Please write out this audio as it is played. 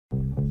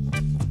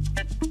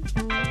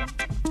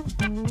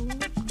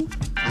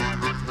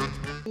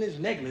in his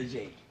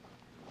negligee.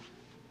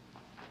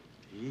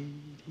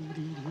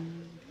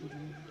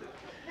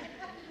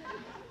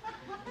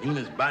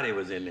 Lena's body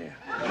was in there.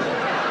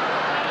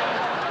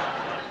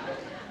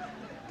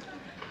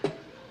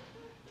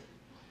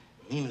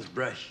 Lena's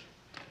brush.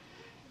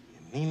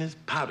 And Lena's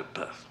powder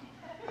puff.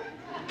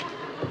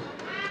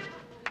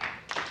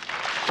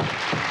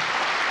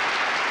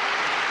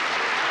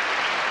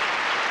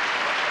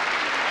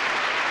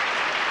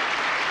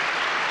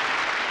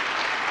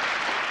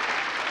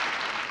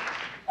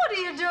 What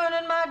are you doing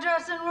in my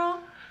dressing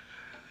room?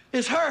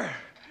 It's her.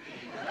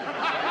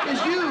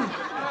 It's you.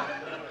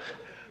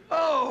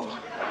 Oh.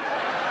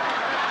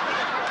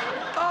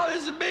 Oh,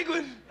 this is a big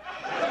one.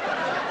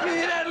 You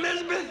hear that,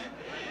 Elizabeth?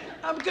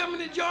 I'm coming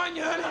to join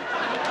you, honey.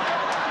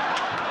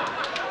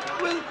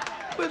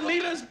 With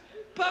Lena's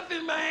puff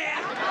in my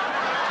hand.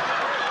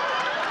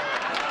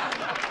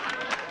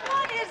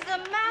 What is the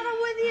matter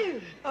with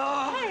you?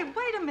 Hey,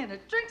 wait a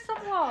minute. Drink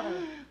some water.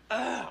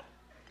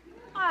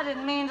 I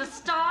didn't mean to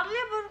startle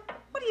you, but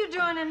what are you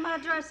doing in my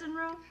dressing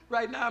room?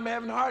 Right now, I'm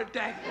having a heart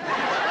attack.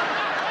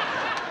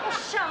 Well,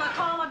 shall I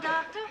call a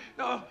doctor?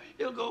 No,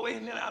 he'll go away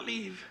and then I'll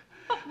leave.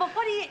 But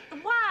why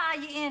are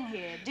you in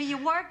here? Do you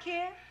work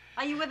here?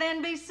 Are you with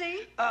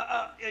NBC?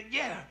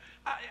 Yeah,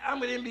 I'm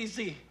with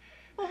NBC.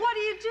 Well, what do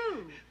you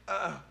do?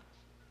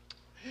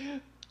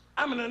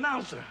 I'm an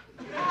announcer.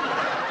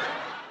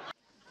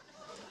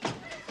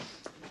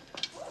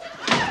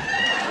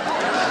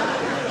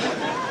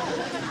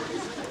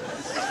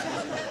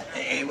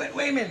 Hey,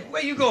 wait a minute.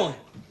 Where you going?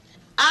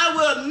 I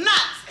will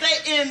not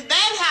stay in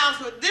that house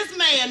with this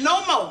man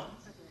no more.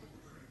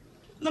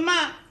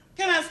 Lamont,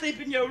 can I sleep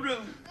in your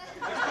room?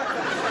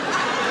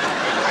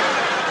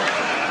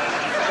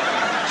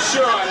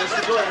 Sure,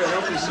 Alistair. Go ahead.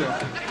 Help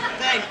yourself.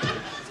 Thank you.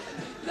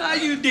 Now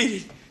you did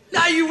it.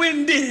 Now you went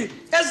and did it.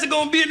 Esther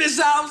gonna be in this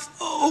house.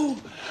 Oh.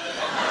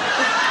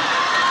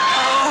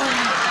 Oh.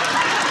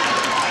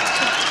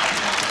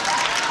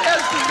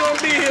 Esther's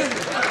gonna be here.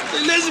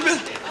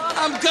 Elizabeth,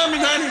 I'm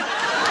coming, honey.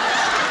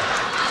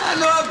 I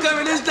know I'm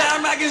coming this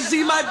time. I can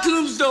see my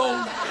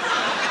tombstone.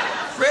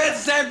 Fred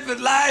Sanford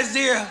lies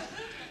here.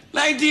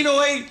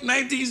 1908,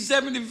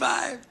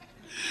 1975.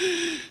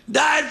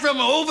 Died from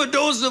an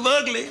overdose of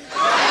ugly.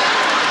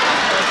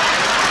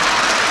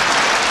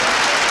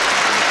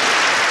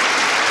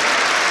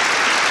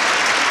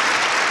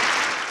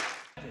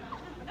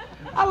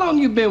 How long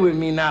you been with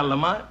me now,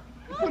 Lamont?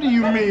 What do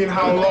you mean,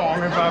 how long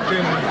have I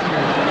been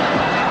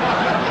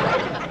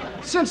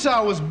with you? Since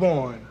I was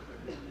born.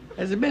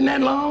 Has it been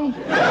that long?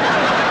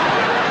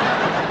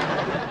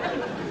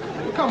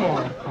 Come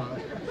on, Pop.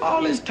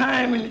 All this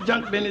time in the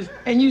junk business,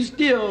 and you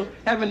still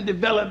haven't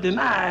developed an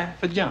eye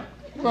for junk.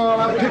 Well,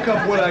 I pick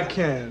up what I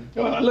can.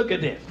 Oh, look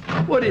at this.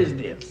 What is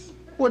this?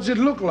 What's it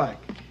look like?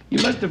 You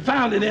must have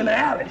found it in the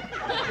alley.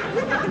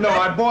 No,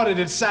 I bought it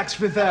at Saks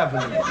Fifth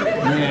Avenue.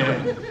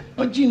 Yeah.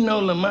 But you know,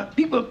 Lamont,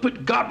 people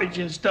put garbage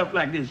in stuff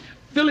like this,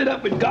 fill it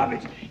up with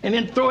garbage, and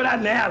then throw it out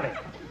in the alley.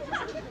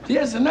 See,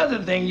 that's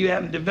another thing you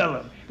haven't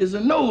developed, is a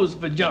nose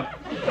for junk.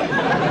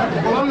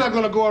 Well, I'm not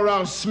gonna go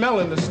around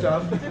smelling the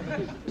stuff.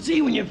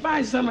 See, when you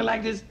find something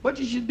like this, what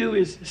you should do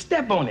is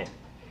step on it.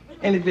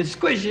 And if it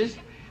squishes,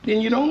 then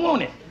you don't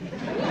want it.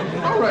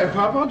 All right,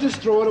 Pop, I'll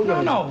just throw it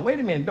away. No, wait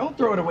a minute. Don't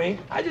throw it away.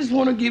 I just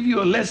want to give you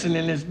a lesson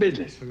in this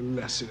business. A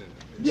lesson in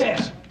this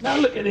business? Yeah. Now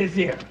look at this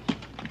here.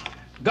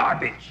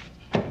 Garbage.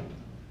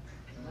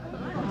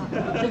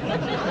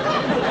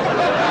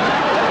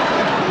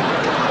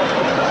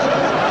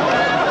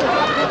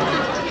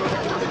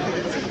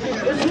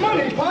 It's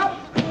money, Pop.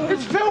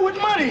 It's filled with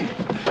money.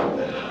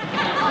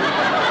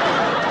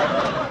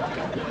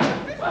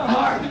 A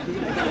heart.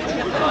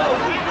 Oh,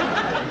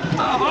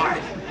 a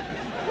heart.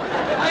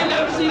 I ain't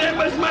never seen that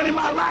much money in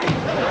my life.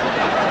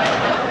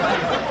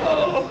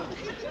 Oh.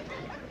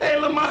 Hey,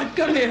 Lamont,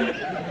 come here.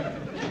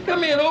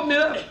 Come here and open it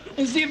up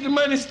and see if the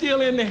money's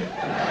still in there.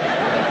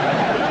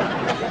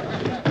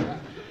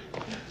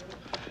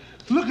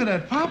 Look at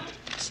that, Pop.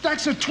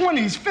 Stacks of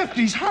 20s,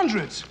 50s,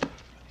 100s.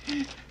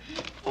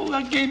 Oh,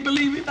 I can't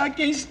believe it. I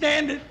can't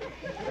stand it.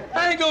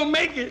 I ain't gonna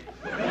make it.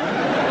 You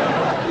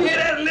hear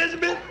that,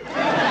 Elizabeth?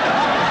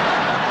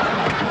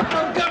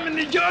 I'm coming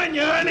to join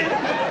you, honey.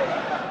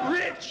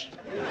 Rich.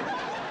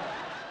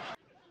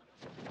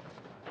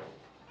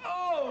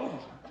 Oh.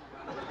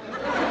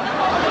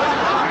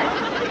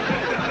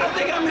 I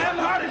think I'm having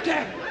a heart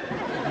attack.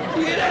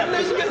 You hear that,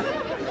 Elizabeth?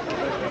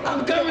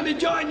 I'm coming to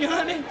join you,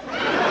 honey.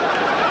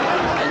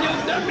 And your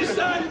dummy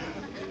son,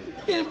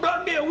 he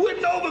brought me a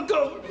wooden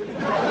overcoat.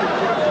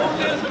 Oh,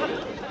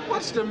 Elizabeth.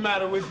 What's the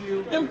matter with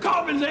you? Them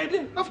coffins, ain't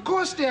they? Of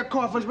course they're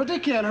coffins, but they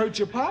can't hurt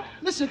you, Pop.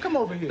 Listen, come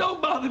over here.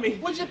 Don't bother me.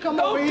 Would you come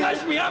over here? Don't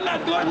touch me. I'm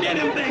not doing near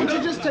them things. Would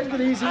you just take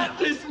it easy?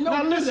 Listen, now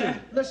don't do listen,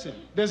 that. listen.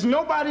 There's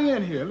nobody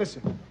in here.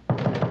 Listen.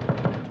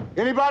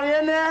 Anybody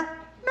in there?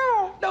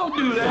 No. Don't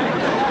do that.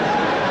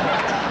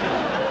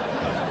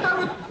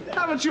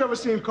 Haven't you ever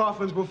seen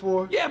coffins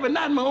before? Yeah, but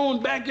not in my own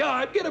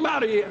backyard. Get them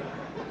out of here.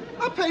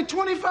 I paid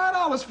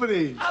 $25 for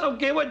these. I don't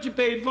care what you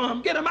paid for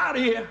them. Get them out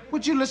of here.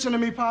 Would you listen to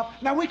me, Pop?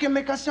 Now, we can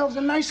make ourselves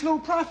a nice little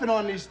profit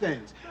on these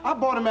things. I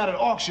bought them at an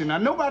auction. Now,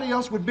 nobody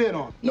else would bid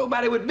on them.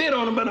 Nobody would bid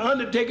on them but an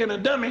undertaker and a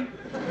dummy.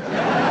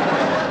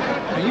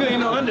 And you ain't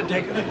no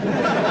undertaker.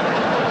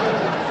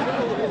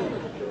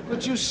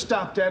 Would you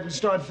stop that and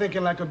start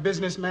thinking like a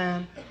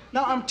businessman?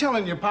 Now, I'm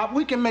telling you, Pop,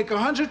 we can make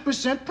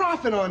 100%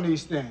 profit on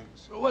these things.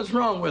 So what's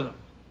wrong with them?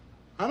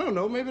 I don't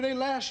know. Maybe they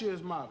last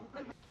year's model.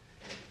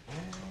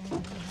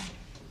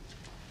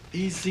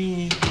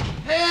 Easy.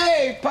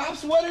 Hey,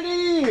 Pops, what it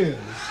is?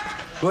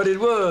 What it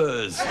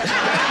was.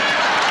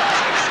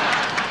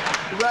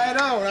 Right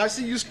on. I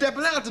see you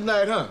stepping out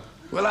tonight, huh?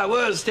 Well, I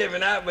was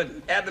stepping out, but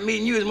after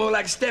meeting you, it's more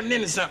like stepping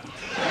into something.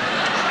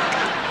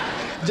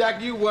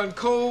 Jack, you one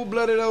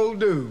cold-blooded old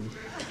dude.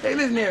 Hey,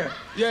 listen here.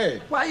 Yeah.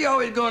 Why you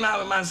always going out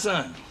with my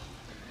son?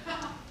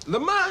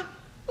 Lamont,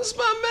 that's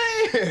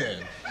my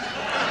man.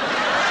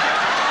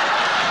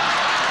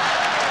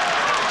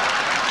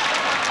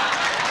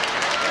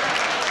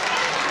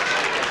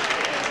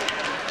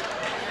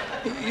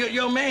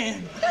 Your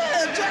man.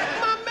 Yeah, Jack,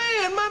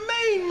 my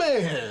main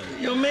man.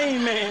 Your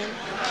main man.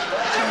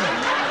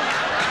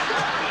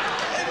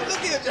 Hey, look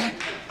here, Jack.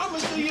 I'm gonna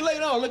see you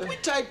later on. Look, we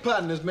tight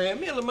partners, man.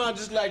 Me and Lamont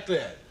just like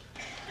that.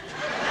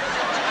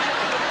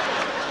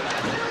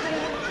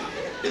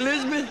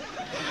 Elizabeth,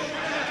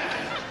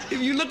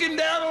 if you're looking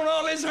down on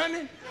all this,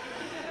 honey,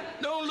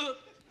 don't look.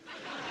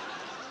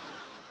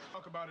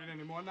 Talk about it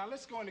anymore. Now,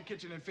 let's go in the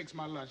kitchen and fix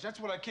my lunch. That's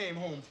what I came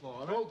home for,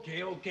 all right?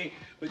 Okay.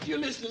 But you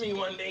listen to me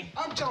one day.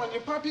 I'm telling you,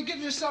 Pop, you're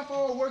getting yourself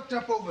all worked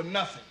up over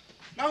nothing.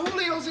 Now,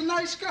 Julio's a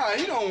nice guy.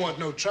 He don't want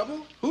no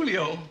trouble.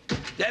 Julio,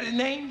 that his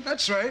name?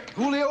 That's right.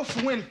 Julio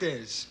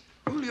Fuentes.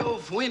 Julio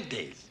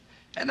Fuentes.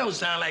 That don't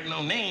sound like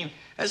no name.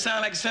 That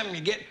sounds like something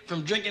you get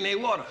from drinking their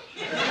water.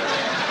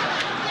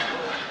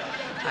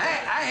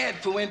 I had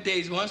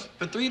Fuentes once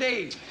for 3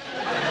 days.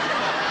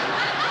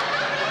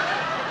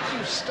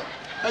 You stop.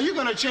 Now, you're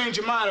gonna change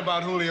your mind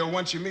about Julio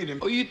once you meet him.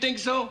 Oh, you think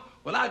so?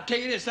 Well, I'll tell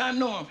you this, I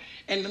know him.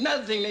 And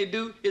another thing they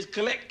do is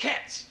collect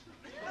cats.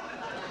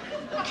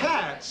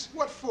 Cats?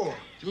 What for?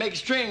 To make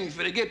strings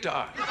for the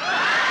guitar.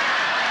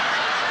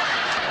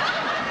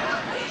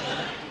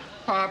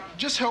 Pop,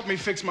 just help me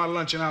fix my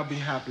lunch and I'll be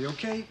happy,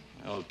 okay?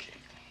 Okay.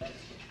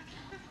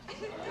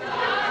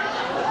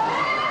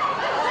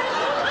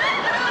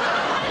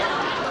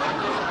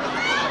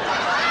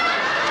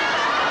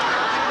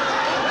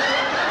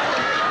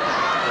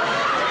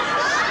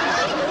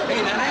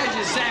 Hey, now there's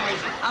your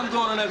sandwich. I'm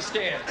going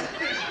upstairs.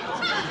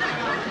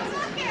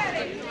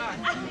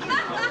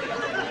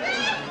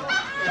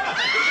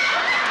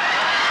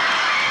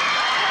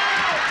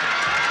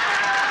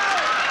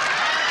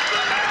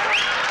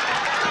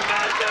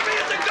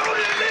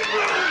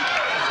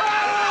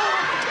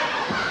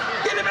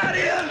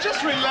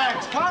 Just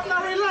relax, Pop.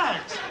 Now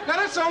relax. Now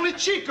that's only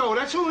Chico.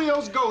 That's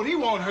Julio's goat. He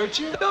won't hurt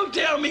you. Don't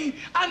tell me.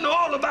 I know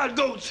all about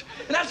goats,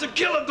 and that's a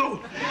killer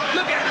goat.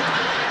 Look at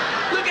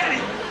him. Look at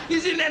him.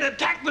 He's in that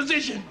attack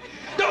position.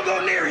 Don't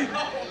go near him.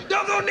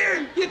 Don't go near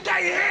him. You'll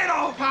tie your head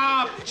off.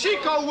 Pop,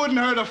 Chico wouldn't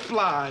hurt a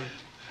fly.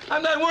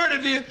 I'm not worried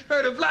if you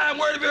hurt a fly. I'm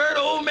worried if you hurt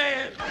an old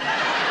man.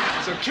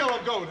 It's a killer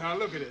goat, huh?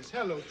 Look at this.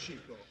 Hello,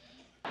 Chico.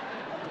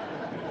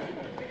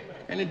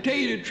 And to tell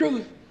you the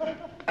truth,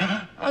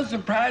 I'm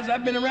surprised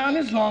I've been around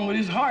this long with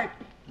his heart.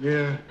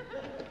 Yeah,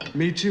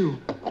 me too.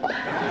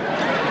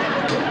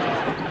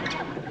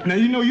 Now,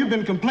 you know, you've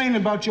been complaining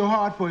about your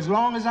heart for as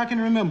long as I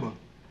can remember.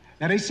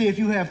 Now, they say if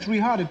you have 3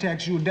 heart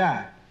attacks, you'll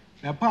die.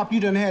 Now, Pop,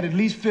 you done had at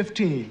least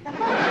 15.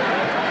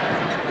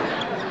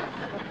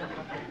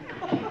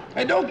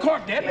 Hey, don't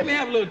cork that. Let me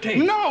have a little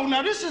taste. No,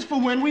 now, this is for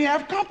when we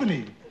have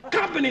company.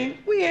 Company?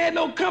 We had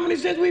no company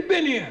since we've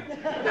been here.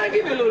 Now,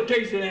 give me a little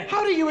taste of that.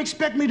 How do you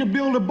expect me to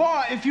build a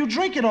bar if you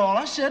drink it all?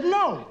 I said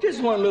no.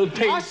 Just one little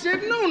taste. I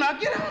said no. Now,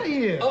 get out of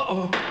here.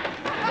 Uh-oh.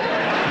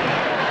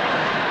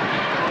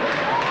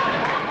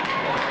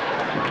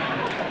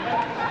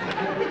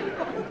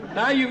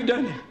 Now you've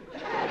done it.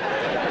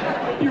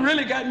 You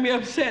really got me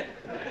upset.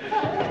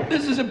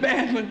 This is a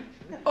bad one.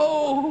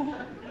 Oh.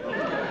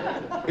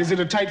 Is it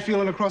a tight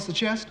feeling across the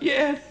chest?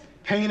 Yes.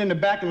 Pain in the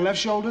back and left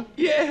shoulder?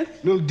 Yes.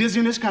 Little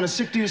dizziness, kind of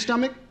sick to your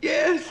stomach?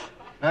 Yes.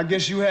 I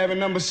guess you have a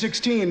number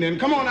 16 then.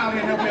 Come on out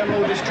here and help me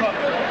unload this truck.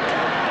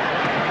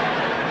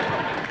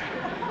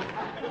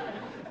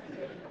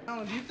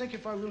 Alan, do you think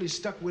if I really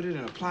stuck with it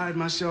and applied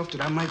myself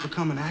that I might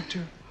become an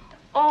actor?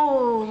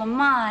 Oh,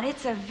 Lamont,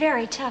 it's a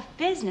very tough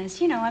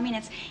business. You know, I mean,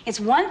 it's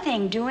one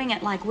thing doing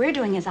it like we're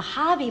doing as a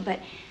hobby, but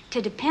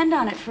to depend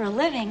on it for a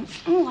living,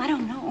 oh, I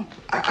don't know.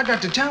 I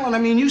got the talent. I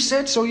mean, you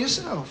said so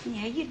yourself.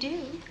 Yeah, you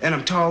do. And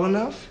I'm tall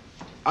enough.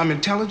 I'm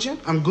intelligent.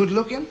 I'm good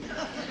looking.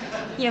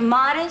 You're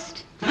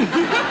modest.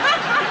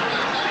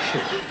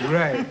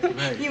 Right.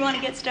 You want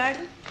to get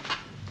started?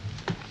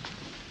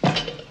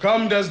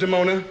 Come,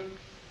 Desdemona.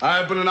 I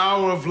have but an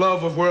hour of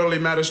love of worldly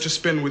matters to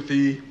spend with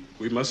thee.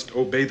 We must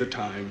obey the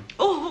time.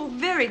 Oh,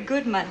 very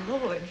good, my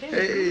lord.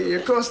 Very good. Hey,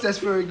 of course that's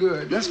very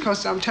good. That's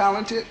because I'm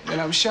talented, and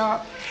I'm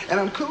sharp, and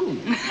I'm cool.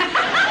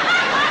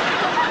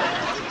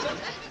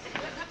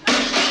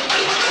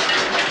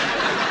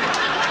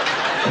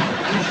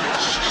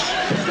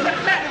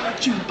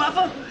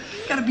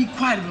 gotta be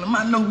quiet.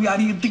 Lamont know we out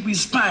here think we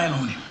spying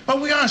on him. But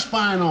we are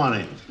spying on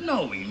him.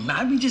 No, we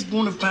not. We just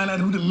want to find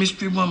out who the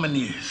mystery woman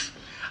is.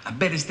 I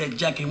bet it's that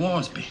Jackie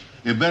Warnsby.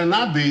 It better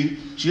not be.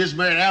 She just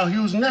married Al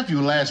Hughes'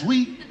 nephew last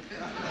week.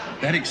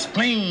 That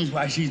explains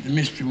why she's the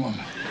mystery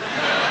woman.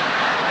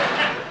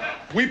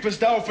 Weepest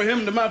thou for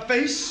him to my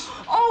face?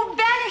 Oh,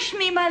 banish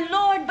me, my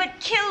lord, but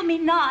kill me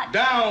not.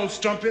 Down,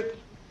 strumpet.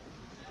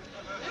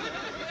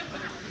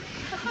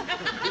 But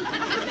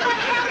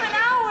half an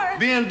hour.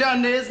 Being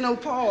done, there is no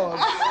pause.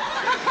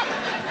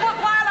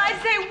 While I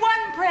say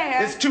one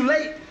prayer. It's too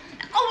late.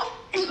 Oh,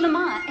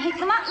 Lamont. Hey,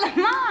 come on,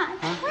 Lamont.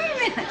 Huh? Wait a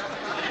minute.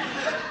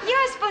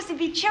 You're supposed to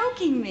be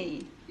choking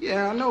me.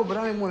 Yeah, I know, but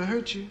I didn't want to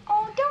hurt you.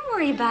 Oh, don't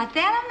worry about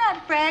that. I'm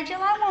not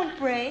fragile. I won't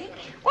break.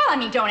 Well, I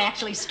mean, don't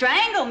actually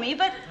strangle me,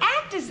 but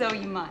act as though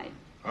you might.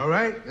 All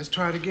right, let's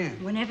try it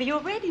again. Whenever you're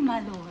ready,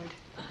 my lord.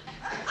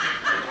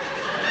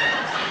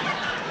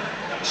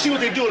 See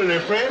what they're doing in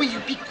there, Fred? Will you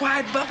be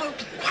quiet, Bubba?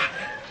 Be quiet.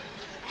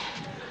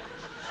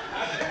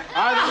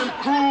 I am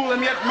cruel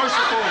and yet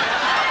merciful.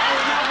 I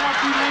would not want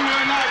you linger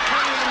and not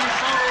pray in your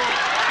soul.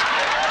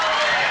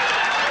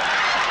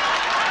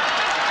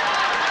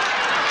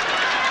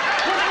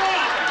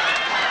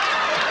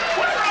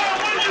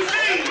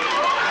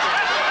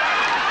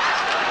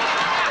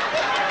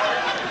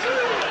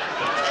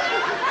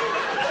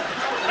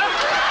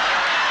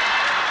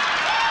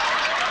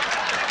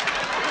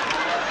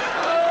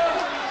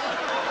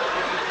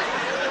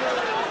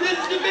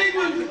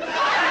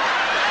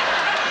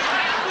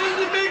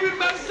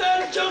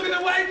 Choking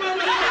a white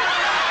woman.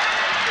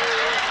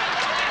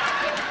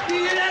 You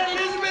hear that,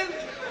 Elizabeth?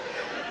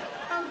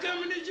 I'm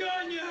coming to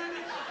join you,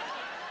 honey.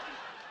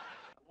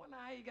 I wonder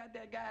how you got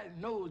that guy's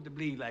nose to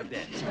bleed like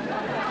that.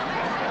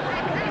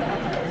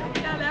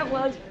 Now, that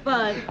was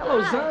fun.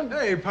 Hello, son.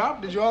 Hey,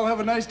 Pop. Did you all have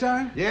a nice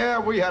time? Yeah,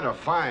 we had a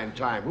fine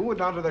time. We went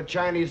down to the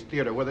Chinese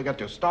theater where they got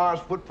their stars'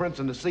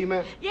 footprints in the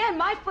cement. Yeah, and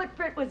my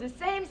footprint was the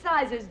same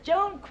size as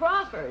Joan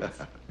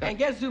Crawford's. And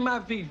guess who my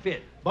feet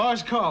fit?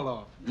 Boris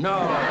Karloff. No.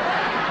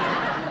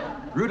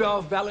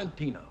 Rudolph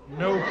Valentino.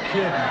 No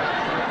kidding.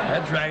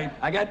 That's right.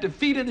 I got the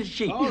feet of the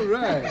sheik. All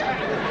right.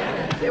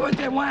 Say, what's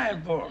that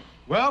wine for?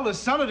 Well, the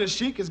son of the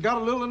sheik has got a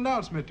little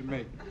announcement to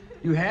make.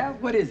 You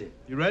have? What is it?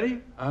 You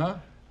ready? Uh-huh.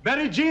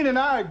 Betty Jean and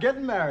I are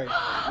getting married.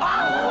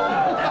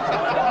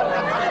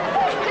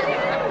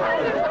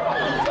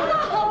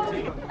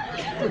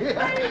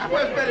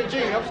 Where's Betty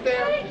Jean?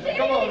 Upstairs?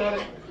 Come on,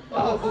 honey.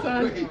 Oh,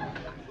 son.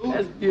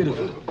 That's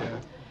beautiful.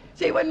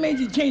 Say, what made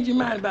you change your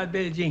mind about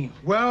Betty Jean?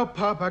 Well,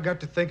 Pop, I got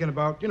to thinking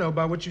about,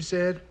 about what you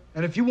said.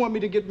 And if you want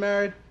me to get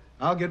married,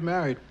 I'll get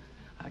married.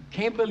 I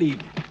can't believe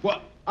it.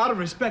 Well, out of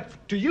respect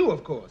to you,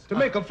 of course. To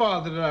make a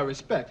father that I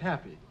respect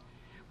happy.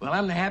 Well,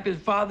 I'm the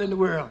happiest father in the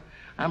world.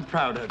 I'm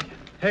proud of you.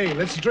 Hey,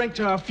 let's drink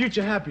to our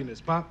future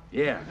happiness, Pop.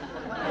 Yeah.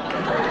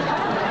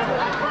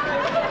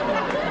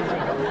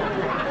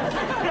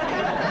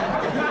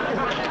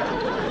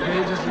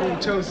 Okay, just a little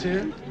toast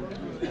here.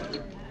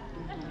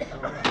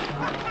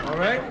 All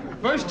right.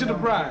 First to the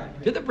bride.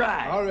 To the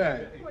bride. All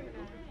right.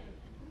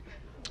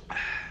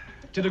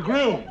 To the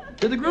groom.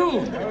 To the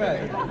groom. All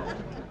right.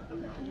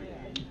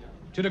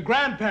 To the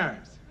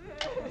grandparents.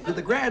 To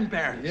the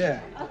grandparents.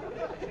 Yeah.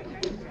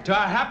 To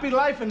our happy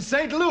life in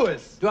St.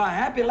 Louis. To our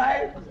happy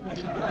life.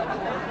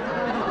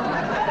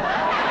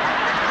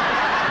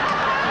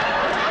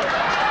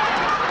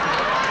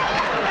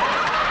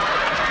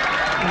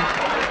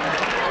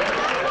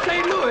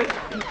 St. Louis?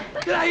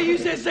 Did I hear you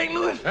say St.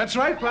 Louis? That's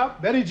right,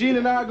 Pop. Betty Jean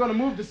and I are going to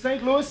move to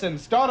St. Louis and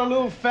start a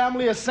little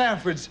family of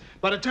Sanfords.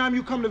 By the time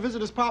you come to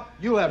visit us, Pop,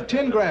 you'll have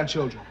 10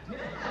 grandchildren.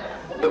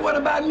 But what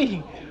about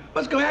me?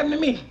 What's going to happen to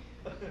me?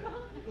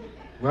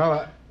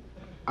 Well,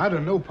 I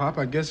don't know, Pop.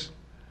 I guess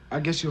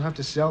you'll have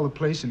to sell the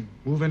place and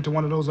move into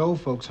one of those old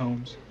folks'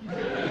 homes. Oh,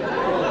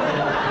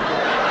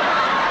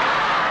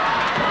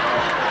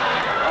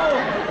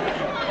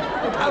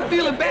 I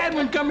feel a bad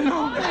one coming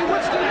home. Hey,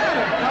 what's the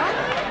matter, Pop?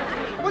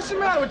 What's the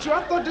matter with you?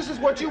 I thought this is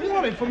what you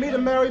wanted, for me to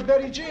marry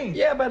Betty Jean.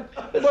 Yeah, but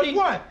see,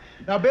 what?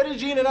 Now, Betty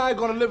Jean and I are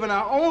going to live in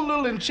our own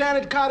little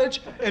enchanted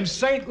cottage in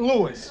St.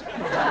 Louis.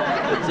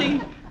 But see,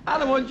 I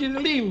don't want you to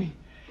leave me.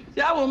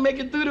 See, I won't make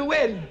it through the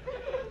wedding.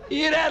 You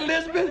hear that,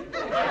 Elizabeth?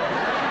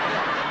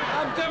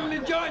 I'm coming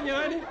to join you,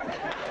 honey,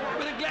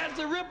 with a glass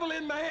of Ripple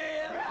in my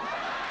hand.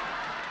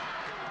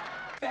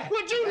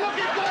 Would you look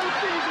at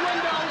Goldstein's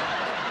window?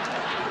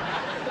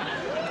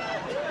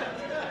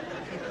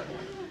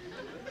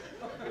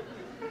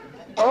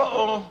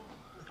 Uh-oh.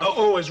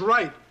 Uh-oh is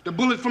right. The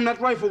bullet from that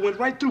rifle went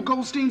right through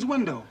Goldstein's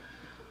window.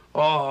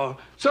 Oh,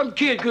 some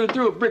kid could have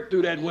threw a brick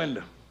through that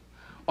window.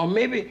 Or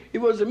maybe it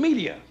was a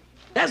meteor.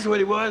 That's what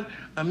it was.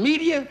 A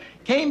meteor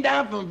came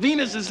down from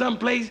Venus or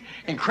someplace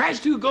and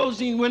crashed through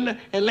Goldstein's window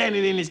and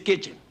landed in his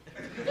kitchen.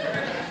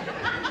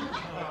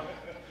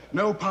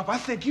 No, Pop, I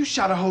think you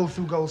shot a hole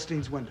through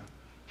Goldstein's window.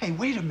 Hey,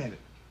 wait a minute.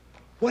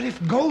 What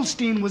if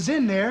Goldstein was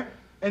in there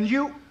and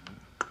you...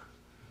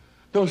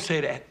 Don't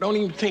say that. Don't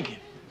even think it.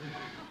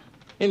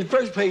 In the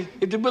first place,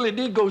 if the bullet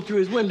did go through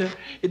his window,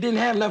 it didn't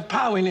have enough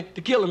power in it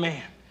to kill a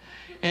man.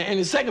 And in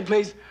the second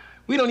place,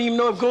 We don't even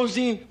know if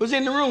Goldstein was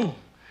in the room.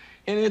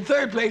 And in the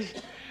third place,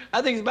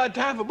 I think it's about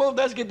time for both of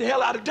us to get the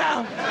hell out of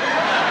town.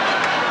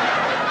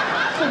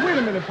 So wait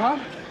a minute, Pop.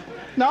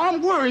 Now,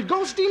 I'm worried.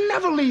 Goldstein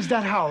never leaves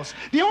that house.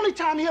 The only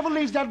time he ever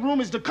leaves that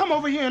room is to come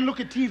over here and look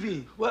at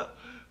TV. Well,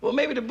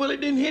 maybe the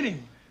bullet didn't hit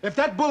him. If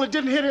that bullet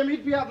didn't hit him,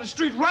 he'd be out in the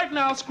street right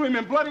now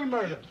screaming bloody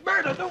murder.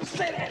 Murder, don't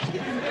say that.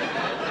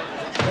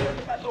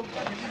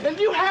 And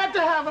you had to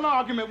have an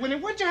argument with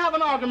him. What'd you have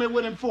an argument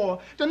with him for?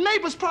 The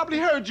neighbors probably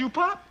heard you,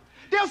 Pop.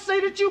 They'll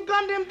say that you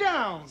gunned him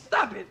down.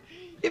 Stop it.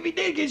 If he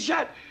did get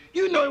shot,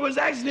 you know it was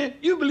an accident.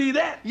 You believe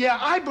that. Yeah,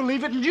 I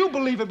believe it and you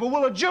believe it, but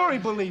will a jury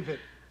believe it?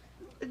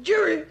 A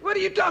jury? What are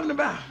you talking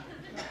about?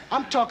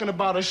 I'm talking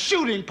about a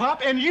shooting,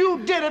 Pop, and you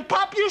did it,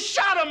 Pop. You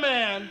shot a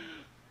man.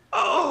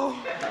 Oh.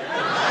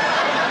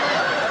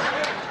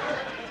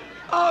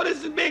 Oh, this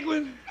is a big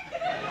one.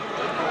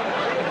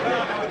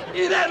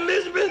 Is that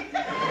Elizabeth?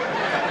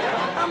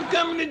 I'm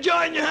coming to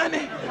join you,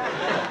 honey.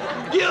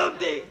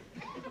 Guilty.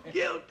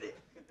 Guilty.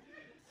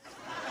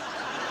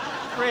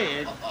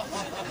 Fred,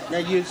 now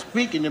you're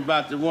speaking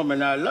about the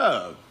woman I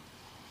love.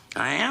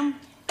 I am?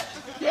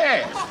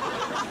 Yes.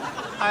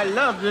 I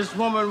love this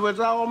woman with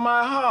all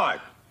my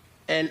heart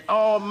and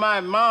all my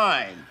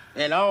mind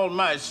and all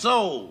my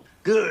soul.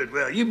 Good.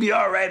 Well, you be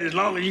all right as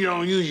long as you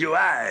don't use your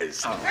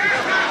eyes.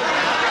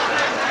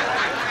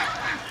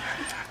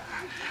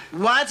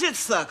 Watch it,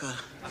 sucker.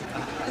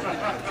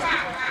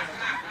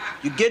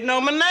 You're getting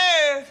on my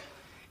nerves.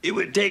 It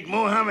would take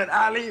Muhammad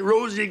Ali,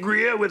 Rosie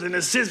Greer with an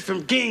assist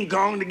from King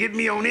Kong to get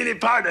me on any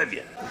part of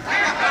you.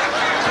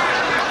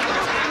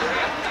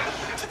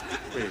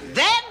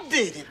 That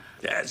did it.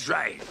 That's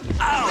right.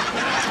 Ow!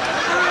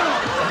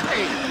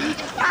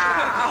 Ow!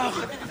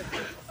 Ow!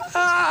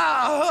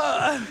 Ow!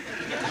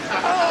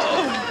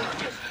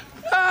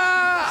 Oh!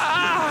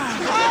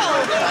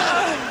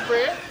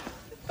 Fred?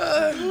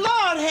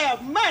 Lord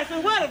have mercy,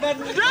 what have I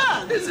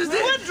done? This is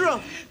it.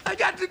 Woodrow. I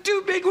got the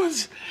two big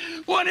ones,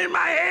 one in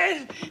my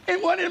head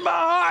and one in my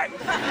heart.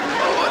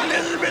 Oh,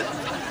 Elizabeth,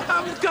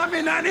 I'm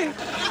coming, honey.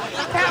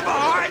 Have a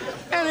heart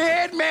and a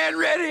head man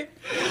ready.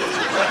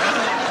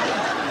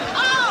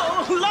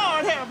 Oh,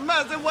 Lord have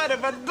mercy, what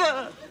have I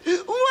done?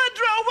 Woodrow,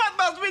 what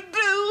must we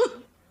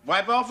do?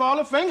 Wipe off all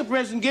the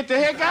fingerprints and get the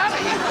heck out of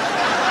here.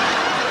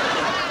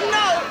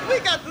 No, we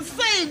got to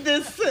save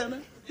this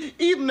sinner.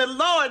 Even the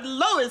Lord's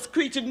lowest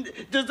creature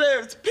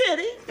deserves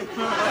pity.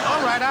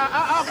 All right,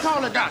 I'll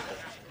call the doctor.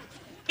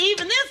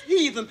 Even this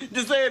heathen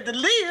deserves to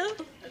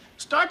live.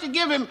 Start to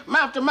give him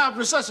mouth-to-mouth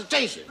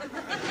resuscitation.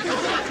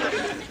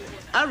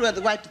 I'd rather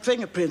wipe the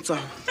fingerprints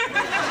off.